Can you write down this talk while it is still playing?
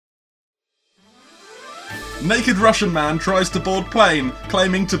Naked Russian man tries to board plane,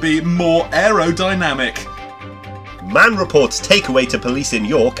 claiming to be more aerodynamic. Man reports takeaway to police in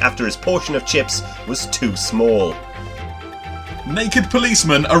York after his portion of chips was too small. Naked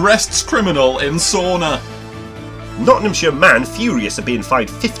policeman arrests criminal in sauna. Nottinghamshire man furious at being fined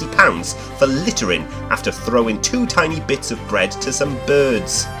 £50 for littering after throwing 2 tiny bits of bread to some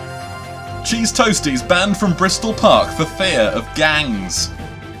birds. Cheese toasties banned from Bristol Park for fear of gangs.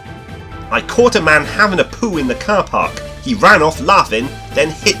 I caught a man having a poo in the car park. He ran off laughing, then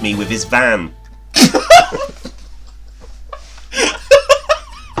hit me with his van.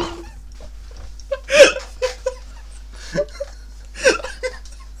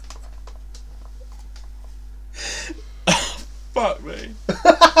 Fuck me.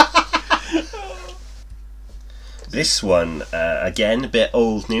 This one, again, a bit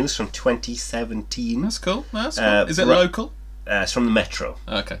old news from 2017. That's cool. That's cool. Is it local? It's from the Metro.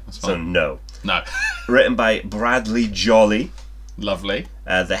 Okay, that's So fine. no. No. Written by Bradley Jolly. Lovely.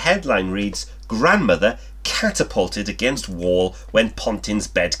 The headline reads, Grandmother catapulted against wall when Pontin's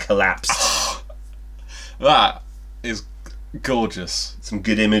bed collapsed. That is gorgeous. Some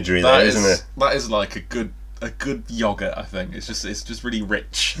good imagery there, isn't it? That is like a good yogurt, I think. It's just really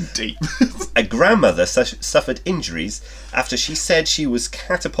rich and deep. A grandmother suffered injuries after she said she was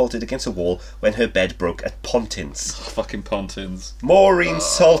catapulted against a wall when her bed broke at Pontin's. Fucking Pontins. Maureen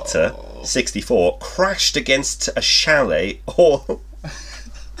Salter, 64, crashed against a chalet all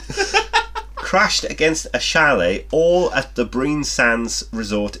at the Breen Sands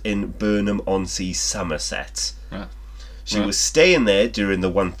Resort in Burnham-on-Sea, Somerset. Right. She was staying there during the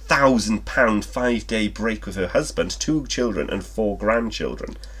 £1,000 5-day break with her husband, 2 children and 4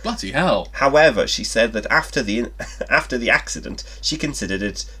 grandchildren. Bloody hell. However, she said that after the accident, she considered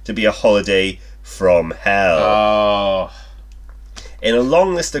it to be a holiday from hell. Oh. In a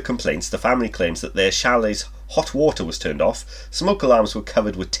long list of complaints, the family claims that their chalet's hot water was turned off, smoke alarms were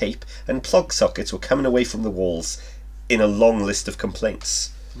covered with tape, and plug sockets were coming away from the walls. In a long list of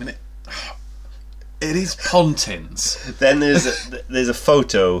complaints. I mean, it is Pontins. Then there's a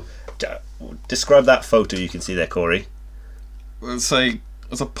photo. Describe that photo you can see there, Corey. There's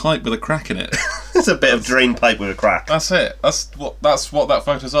a pipe with a crack in it. It's a bit of drain pipe with a crack. That's it. That's what that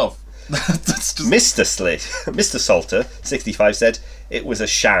photo's of. That's just... Mr. Salter, 65, said it was a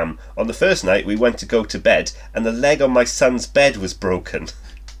sham. On the first night we went to go to bed and the leg on my son's bed was broken.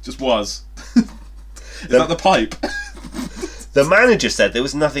 Just was. Is that the pipe? The manager said there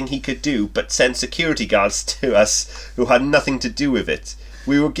was nothing he could do but send security guards to us who had nothing to do with it.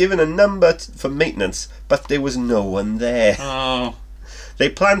 We were given a number for maintenance, but there was no one there. Oh. They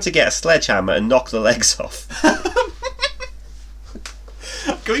planned to get a sledgehammer and knock the legs off.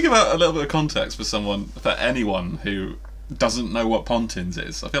 Can we give out a little bit of context for anyone who doesn't know what Pontins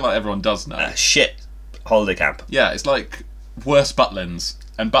is? I feel like everyone does know. Shit holiday camp. Yeah, it's like worse Butlins,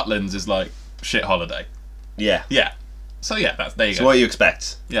 and Butlins is like shit holiday. Yeah. Yeah. So yeah, there you go. So what do you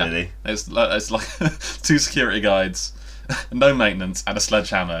expect? Yeah. Really? It's like 2 security guides, no maintenance, and a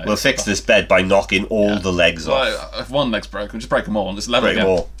sledgehammer. We'll fix this bed by knocking all the legs off. Like, if one leg's broken, just break them all and just level Break them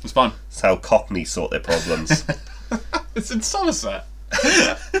again. all. It's fine. That's how Cockneys sort their problems. It's in Somerset.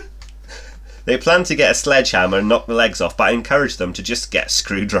 They planned to get a sledgehammer and knock the legs off, but I encouraged them to just get a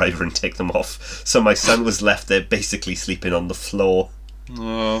screwdriver and take them off. So my son was left there basically sleeping on the floor.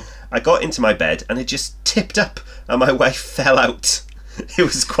 Oh. I got into my bed and it just tipped up and my wife fell out. It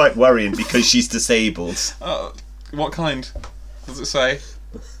was quite worrying because she's disabled. What kind? Does it say?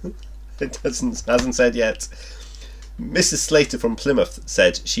 It hasn't said yet. Mrs. Slater from Plymouth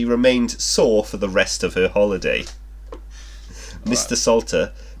said she remained sore for the rest of her holiday. Mr.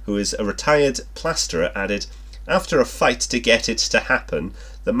 Salter, who is a retired plasterer, added, after a fight to get it to happen,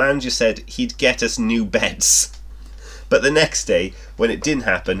 the manager said he'd get us new beds. But the next day, when it didn't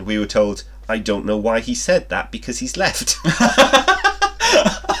happen, we were told, I don't know why he said that because he's left.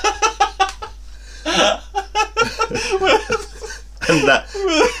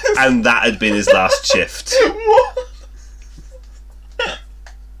 and that had been his last shift.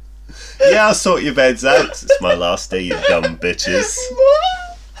 Yeah, I'll sort your beds out. It's my last day, you dumb bitches.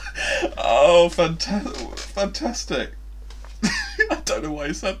 Oh, fantastic. I don't know why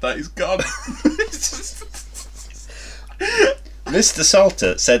he said that. He's gone. Mr.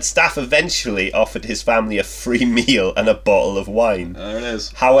 Salter said staff eventually offered his family a free meal and a bottle of wine. There it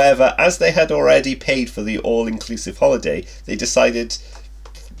is. However, as they had already paid for the all-inclusive holiday, they decided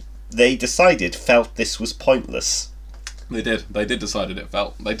felt this was pointless. They decided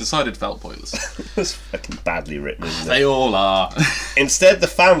felt pointless. It was fucking badly written, isn't it? They all are. Instead, the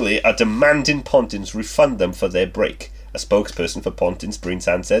family are demanding Pontins refund them for their break, A spokesperson for Pontins Bryn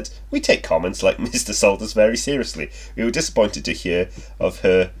Sand said, "We take comments like Mr. Salters very seriously. We were disappointed to hear of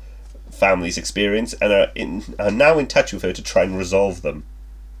her family's experience and are now in touch with her to try and resolve them."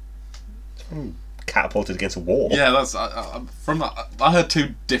 Catapulted against a wall. Yeah, that's from that. I heard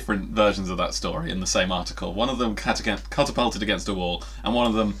two different versions of that story in the same article. One of them catapulted against a wall, and one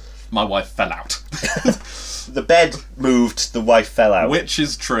of them, my wife fell out. The bed moved, the wife fell out. Which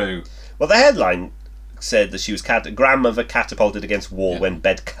is true. Well, the headline said that she was grandmother catapulted against wall when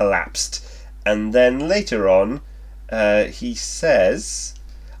bed collapsed, and then later on, he says,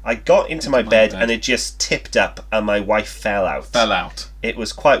 "I got into my bed and it just tipped up and my wife fell out. It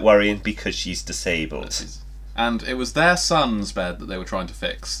was quite worrying because she's disabled." And it was their son's bed that they were trying to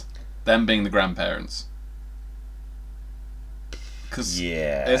fix. Them being the grandparents. Because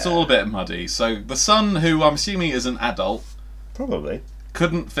it's all a bit muddy. So the son, who I'm assuming is an adult, probably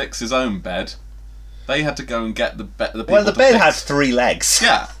couldn't fix his own bed. They had to go and get the people. Well, the bed had 3 legs.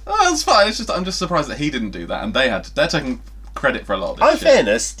 Yeah, that's fine. I'm just surprised that he didn't do that, and they're taking credit for a lot of this. In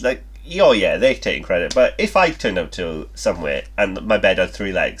fairness, like, they're taking credit, but if I turned up to somewhere and my bed had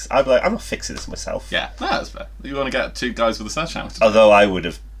 3 legs, I'd be like, I'm not fixing this myself. Yeah, no, that's fair. You want to get 2 guys with a sledgehammer. Although I would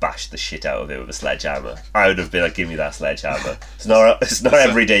have bashed the shit out of it with a sledgehammer. I would have been like, "Give me that sledgehammer." It's not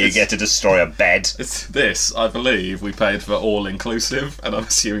every day you get to destroy a bed. It's this, I believe, we paid for all inclusive, and I'm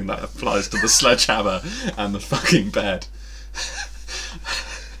assuming that applies to the sledgehammer and the fucking bed.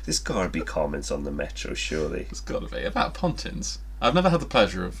 There's gotta be comments on the Metro, surely. There's gotta be. About Pontins. I've never had the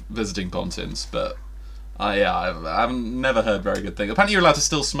pleasure of visiting Pontins, but I've never heard very good things. Apparently you're allowed to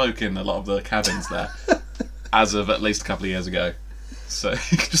still smoke in a lot of the cabins there, as of at least a couple of years ago. So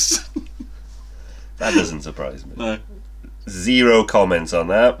just that doesn't surprise me. No. 0 comments on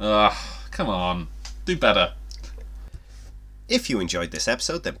that. Come on. Do better. If you enjoyed this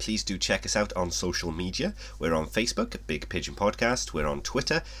episode, then please do check us out on social media. We're on Facebook at Big Pigeon Podcast. We're on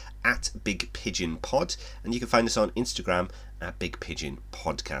Twitter at Big Pigeon Pod. And you can find us on Instagram at Big Pigeon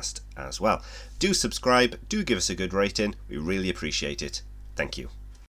Podcast as well. Do subscribe. Do give us a good rating. We really appreciate it. Thank you.